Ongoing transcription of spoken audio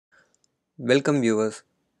Welcome viewers.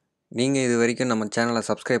 நீங்கள் இது வரைக்கும் நம்ம சேனலை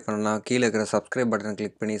சப்ஸ்கிரைப் பண்ணலாம், கீழே இருக்கிற சப்ஸ்கிரைப் பட்டனை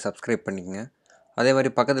கிளிக் பண்ணி சப்ஸ்கிரைப் பண்ணிக்கங்க. அதே மாதிரி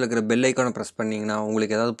பக்கத்தில் இருக்கிற பெல் ஐக்கானை ப்ரெஸ் பண்ணிங்கன்னா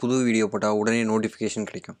உங்களுக்கு ஏதாவது புது வீடியோ போட்டால் உடனே நோட்டிஃபிகேஷன்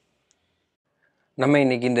கிடைக்கும். நம்ம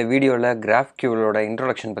இன்றைக்கி இந்த வீடியோவில் GraphQLோட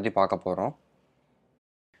இன்ட்ரோடக்ஷன் பற்றி பார்க்க போகிறோம்.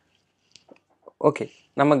 ஓகே,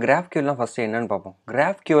 நம்ம GraphQLலாம் ஃபஸ்ட்டு என்னென்னு பார்ப்போம்.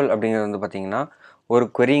 GraphQL அப்படிங்கிறது வந்து பார்த்திங்கன்னா ஒரு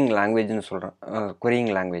querying லாங்குவேஜ்னு சொல்கிறேன்.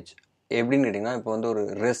 querying லாங்குவேஜ் எப்படின்னு கேட்டிங்கன்னா, இப்போ வந்து ஒரு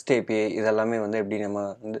ரெஸ்ட் API இதெல்லாமே வந்து எப்படி நம்ம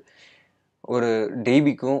வந்து ஒரு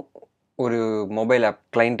டிபிக்கும் ஒரு மொபைல் ஆப்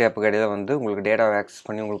கிளைண்ட் ஆப்புக்கு இடையில வந்து உங்களுக்கு டேட்டாவை ஆக்சஸ்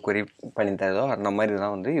பண்ணி உங்களுக்கு query பண்ணி தரதோ அந்த மாதிரி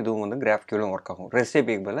தான் வந்து இதுவும் வந்து GraphQLும் ஒர்க் ஆகும். ரெஸ்ட்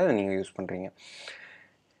APIக்கு பதிலாக நீங்கள் யூஸ் பண்ணுறீங்க.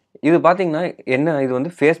 இது பார்த்தீங்கன்னா என்ன, இது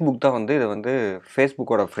வந்து ஃபேஸ்புக் தான் வந்து இது வந்து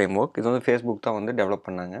ஃபேஸ்புக்கோட ஃப்ரேம் ஒர்க். இது வந்து ஃபேஸ்புக் தான் வந்து டெவலப்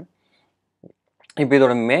பண்ணாங்க. இப்போ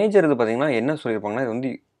இதோட மேஜர் இது பார்த்தீங்கன்னா என்ன சொல்லியிருப்பாங்கன்னா, இது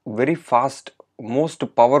வந்து very fast, most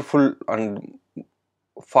powerful and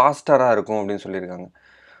ஃபாஸ்டராக இருக்கும் அப்படின்னு சொல்லியிருக்காங்க.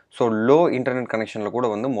 ஸோ லோ இன்டர்நெட் கனெக்ஷனில் கூட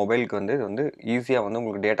வந்து மொபைலுக்கு வந்து இது வந்து ஈஸியாக வந்து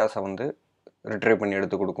உங்களுக்கு டேட்டாஸை வந்து ரிட்ரைவ் பண்ணி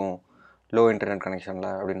எடுத்து கொடுக்கும் லோ இன்டர்நெட் கனெக்ஷனில்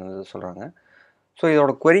அப்படின்னு வந்து சொல்கிறாங்க. ஸோ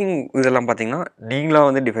இதோட querying இதெல்லாம் பார்த்தீங்கன்னா நீங்களாக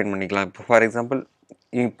வந்து டிஃபைன் பண்ணிக்கலாம். இப்போ ஃபார் எக்ஸாம்பிள்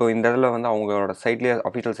இப்போ இந்த இதில் வந்து அவங்களோட சைட்லேயே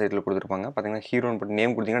அஃபிஷியல் சைட்டில் கொடுத்துருப்பாங்க. பார்த்தீங்கன்னா ஹீரோன்னு போட்டு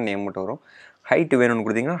நேம் கொடுத்தீங்கன்னா நேம் மட்டும் வரும், ஹைட் வேணும்னு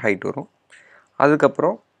கொடுத்தீங்கன்னா ஹைட் வரும்,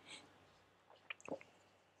 அதுக்கப்புறம்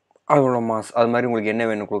அதோட மாஸ் அது மாதிரி உங்களுக்கு என்ன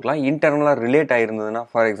வேணும் கொடுக்கலாம். இன்டர்னலாக ரிலேட் ஆகிருந்ததுன்னா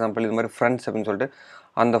ஃபார் எக்ஸாம்பிள் இது மாதிரி ஃப்ரெண்ட்ஸ் அப்படின்னு சொல்லிட்டு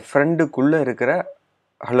அந்த ஃப்ரெண்டுக்குள்ளே இருக்கிற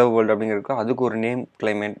ஹலோ வேர்ல்டு அப்படிங்கிறதுக்கு அதுக்கு ஒரு நேம்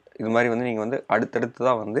கிளைமேட் இது மாதிரி வந்து நீங்கள் வந்து அடுத்தடுத்து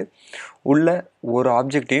தான் வந்து உள்ள ஒரு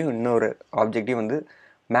ஆப்ஜெக்டையும் இன்னொரு ஆப்ஜெக்டையும் வந்து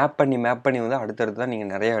மேப் பண்ணி வந்து அடுத்தடுத்து தான்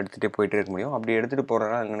நீங்கள் நிறையா எடுத்துகிட்டே போயிட்டே இருக்க முடியும். அப்படி எடுத்துகிட்டு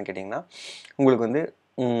போகிறதுனா என்னென்னு கேட்டிங்கன்னா, உங்களுக்கு வந்து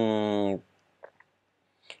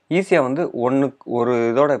ஈஸியாக வந்து ஒரு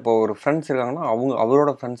இதோட இப்போ ஒரு ஃப்ரெண்ட்ஸ் இருக்காங்கன்னா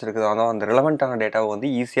அவரோட ஃப்ரெண்ட்ஸ் இருக்குது, அதான் அந்த ரிலவெண்ட்டான டேட்டாவை வந்து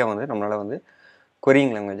ஈஸியாக வந்து நம்மளால் வந்து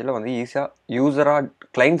querying லாங்குவேஜில் வந்து ஈஸியாக யூஸராக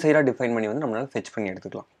கிளைண்ட் சைடாக டிஃபைன் பண்ணி வந்து நம்மளால் ஃபெச் பண்ணி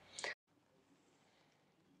எடுத்துக்கலாம்.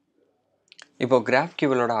 இப்போ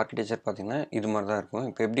GraphQLோட ஆர்கிடெக்சர் பார்த்திங்கன்னா இது மாதிரி தான் இருக்கும்.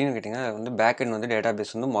 இப்போ எப்படின்னு கேட்டிங்கன்னா வந்து பேக்எண்ட் வந்து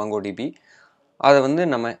டேட்டாபேஸ் வந்து mongodb, அதை வந்து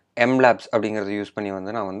நம்ம mlabs அப்படிங்கிறத யூஸ் பண்ணி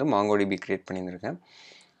வந்து நான் வந்து mongodb க்ரியேட் பண்ணியிருக்கேன்.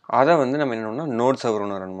 அதை வந்து நம்ம என்னென்னா நோட் சர்வர்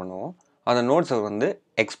ஒன்று ரன் பண்ணுவோம். அந்த நோட் சர்வர் வந்து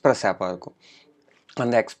எக்ஸ்பிரஸ் ஆப்பாக இருக்கும்.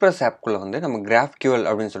 அந்த எக்ஸ்பிரஸ் ஆப்குள்ளே வந்து நம்ம GraphQL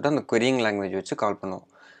அப்படின்னு சொல்லிட்டு அந்த querying லாங்குவேஜ் வச்சு கால் பண்ணுவோம்.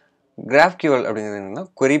 GraphQL அப்படிங்கிறது என்னென்னா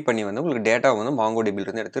query பண்ணி வந்து உங்களுக்கு டேட்டா வந்து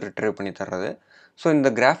mongodbலேருந்து எடுத்து ரிட்ரைவ் பண்ணி தர்றது. ஸோ இந்த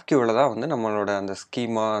GraphQL தான் வந்து நம்மளோட அந்த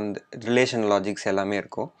ஸ்கீமா அந்த ரிலேஷன் லாஜிக்ஸ் எல்லாமே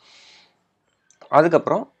இருக்கும்.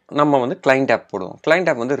 அதுக்கப்புறம் நம்ம வந்து கிளைண்ட் ஆப் போடுவோம். கிளைண்ட்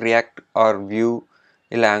ஆப் வந்து ரியாக்ட் ஆர் வியூ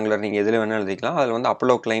இல்லை ஆங்குலர் நீங்கள் எதில் வேணால் எழுதிக்கலாம். அதில் வந்து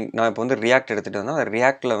apolloclient, நான் இப்போ வந்து ரியாக்ட் எடுத்துகிட்டு வந்தால் அது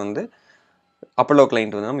ரியாக்டில் வந்து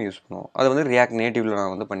apolloclient வந்து நம்ம யூஸ் பண்ணுவோம். அது வந்து ரியாக்ட் நேட்டிவில்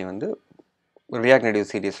நான் வந்து பண்ணி வந்து ரியாக்ட்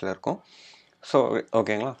நேட்டிவ் சீரியஸில் இருக்கும். ஸோ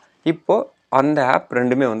ஓகேங்களா, இப்போது அந்த ஆப்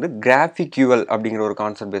ரெண்டுமே வந்து GraphQL அப்படிங்கிற ஒரு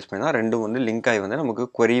கான்செப்ட் பேஸ் பண்ணி தான் ரெண்டும் வந்து லிங்க் ஆகி வந்து நமக்கு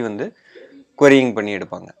querying பண்ணி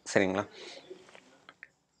எடுப்பாங்க. சரிங்களா,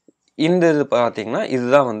 இந்த இது பார்த்தீங்கன்னா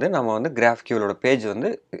இதுதான் வந்து நம்ம வந்து GraphQLோட பேஜ் வந்து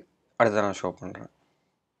அடுத்த நான் ஷோ பண்ணுறேன்.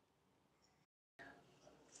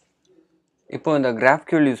 இப்போ இந்த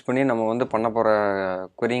GraphQL யூஸ் பண்ணி நம்ம வந்து பண்ண போகிற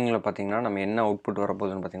queryingல பார்த்தீங்கன்னா நம்ம என்ன அவுட்புட்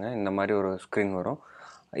வரப்போகுதுன்னு பார்த்தீங்கன்னா இந்த மாதிரி ஒரு ஸ்க்ரீன் வரும்.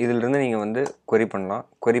 இதிலிருந்து நீங்கள் வந்து query பண்ணலாம்.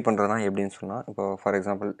 query பண்ணுறதுனா எப்படின்னு சொன்னால், இப்போ ஃபார்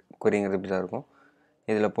எக்ஸாம்பிள் queryங்கிறது இப்படி தான் இருக்கும்.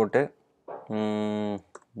 இதில் போட்டு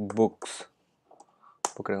புக்ஸ்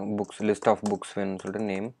லிஸ்ட் ஆஃப் புக்ஸ் வேணும்னு சொல்லிட்டு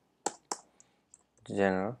நேம்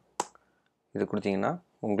ஜெனரல் இது கொடுத்தீங்கன்னா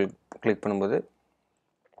உங்களுக்கு கிளிக் பண்ணும்போது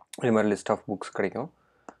இது மாதிரி லிஸ்ட் ஆஃப் புக்ஸ் கிடைக்கும்.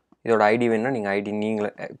 இதோட ஐடி வேணுன்னா நீங்கள் ஐடி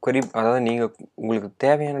நீங்களே query, அதாவது நீங்கள் உங்களுக்கு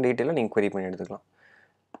தேவையான டீட்டெயிலை நீங்கள் query பண்ணி எடுத்துக்கலாம்.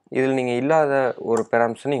 இதில் நீங்கள் இல்லாத ஒரு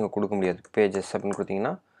பேராமீட்டர்ஸை நீங்கள் கொடுக்க முடியாது. பேஜஸ் அப்படின்னு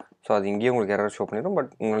கொடுத்தீங்கன்னா ஸோ அது இங்கேயும் உங்களுக்கு எரர் ஷோ பண்ணிடும், பட்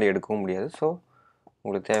உங்களால் எடுக்கவும் முடியாது. ஸோ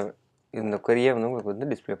உங்களுக்கு தேவை இந்த queryயை வந்து உங்களுக்கு வந்து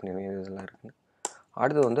டிஸ்பிளே பண்ணிடுவீங்க இதெல்லாம் இருக்குன்னு.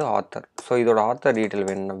 அடுத்து வந்து ஆத்தர். ஸோ இதோட ஆத்தர் டீட்டெயில்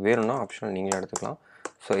வேணும்னா ஆப்ஷனல் நீங்களே எடுத்துக்கலாம்.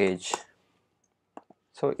 ஸோ ஏஜ்,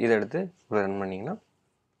 ஸோ இதை எடுத்து ரன் பண்ணிங்கன்னா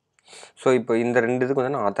ஸோ இப்போ இந்த ரெண்டு இதுக்கு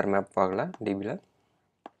வந்து நான் ஆத்தர் மேப் ஆகலை டிபியில்,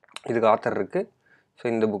 இதுக்கு ஆத்தர் இருக்குது. ஸோ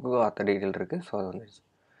இந்த புக்குக்கு ஆத்தர் டீட்டெயில் இருக்குது. ஸோ அது வந்துடுச்சு.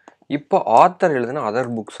 இப்போ ஆத்தர் எழுதுனா அதர்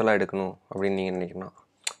புக்ஸ் எல்லாம் எடுக்கணும் அப்படின்னு நீங்கள் நினைக்கணும்.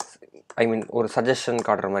 ஐ மீன் ஒரு சஜஷன்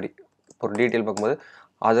காட்டுற மாதிரி ஒரு டீட்டெயில் பார்க்கும்போது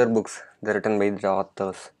other books the written by the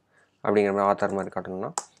authors அப்படிங்கிற மாதிரி ஆத்தர் மாதிரி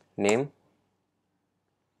காட்டணும்னா நேம்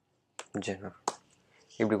ஜெனர்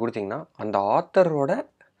இப்படி கொடுத்தீங்கன்னா அந்த ஆத்தரோட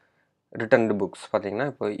ரிட்டன்டு புக்ஸ் பார்த்தீங்கன்னா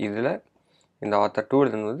இப்போ இதில் இந்த ஆத்தர் 2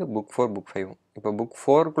 எழுதுனது புக் 4 புக் 5. இப்போ புக்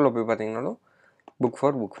 4க்குள்ளே போய் பார்த்தீங்கன்னாலும் புக்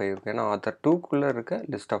 4 புக் 5 இருக்குது. ஏன்னா ஆத்தர் 2க்குள்ளே இருக்க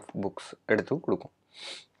லிஸ்ட் ஆஃப் புக்ஸ் எடுத்து கொடுக்கும்.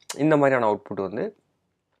 இந்த மாதிரியான அவுட்புட் வந்து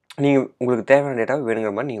நீங்கள் உங்களுக்கு தேவையான டேட்டாவை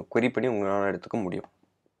வேணுங்கிற மாதிரி நீங்கள் query பண்ணி உங்களால் எடுத்துக்க முடியும்.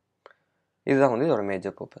 இதுதான் வந்து இதோட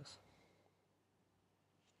மேஜர் பர்பஸ்.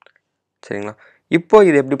 சரிங்களா, இப்போ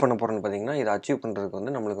இது எப்படி பண்ண போகிறோன்னு பார்த்தீங்கன்னா, இதை அச்சீவ் பண்ணுறதுக்கு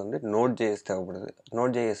வந்து நம்மளுக்கு வந்து Node.js தேவைப்படுது.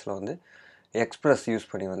 Node.jsல வந்து எக்ஸ்பிரஸ் யூஸ்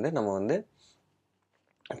பண்ணி வந்து நம்ம வந்து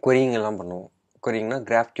querying எல்லாம் பண்ணுவோம். queryingனா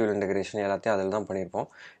GraphQL இன்டகிரேஷன் எல்லாத்தையும் அதில் தான் பண்ணியிருப்போம்.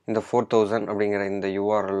 இந்த 4000 அப்படிங்கிற இந்த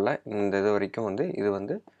URLல இந்த இது வரைக்கும் வந்து இது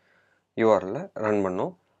வந்து URLல ரன்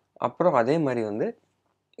பண்ணும். அப்புறம் அதே மாதிரி வந்து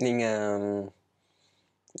நீங்கள்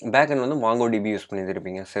பேக்எண்ட் வந்து mongodb யூஸ்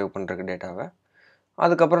பண்ணியிருப்பீங்க சேவ் பண்ணுறதுக்கு டேட்டாவை.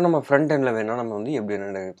 அதுக்கப்புறம் நம்ம ஃப்ரண்ட் எண்டில் வேணால் நம்ம வந்து எப்படி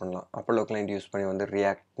வேணால் இன்டகிரேட் பண்ணலாம். அப்போலோ கிளைண்ட் யூஸ் பண்ணி வந்து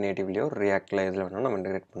ரியாக்ட் நேட்டிவ்லையோ ரியாக்டில் எதில் வேணாலும் நம்ம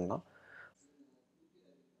இன்டகிரேட் பண்ணலாம்.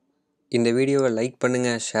 இந்த வீடியோவை லைக்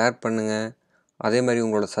பண்ணுங்கள், ஷேர் பண்ணுங்கள். அதே மாதிரி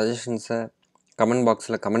உங்களோட சஜஷன்ஸை கமெண்ட்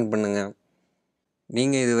பாக்ஸில் கமெண்ட் பண்ணுங்கள்.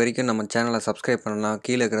 நீங்கள் இது வரைக்கும் நம்ம சேனலை சப்ஸ்கிரைப் பண்ணலாம்,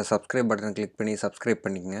 கீழே இருக்கிற சப்ஸ்கிரைப் பட்டனை கிளிக் பண்ணி சப்ஸ்கிரைப்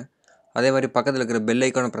பண்ணிக்கங்க. அதே மாதிரி பக்கத்தில் இருக்கிற பெல்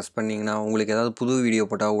ஐக்கானை ப்ரெஸ் பண்ணிங்கன்னா உங்களுக்கு ஏதாவது புது வீடியோ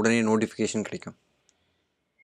போட்டால் உடனே நோட்டிஃபிகேஷன் கிடைக்கும்.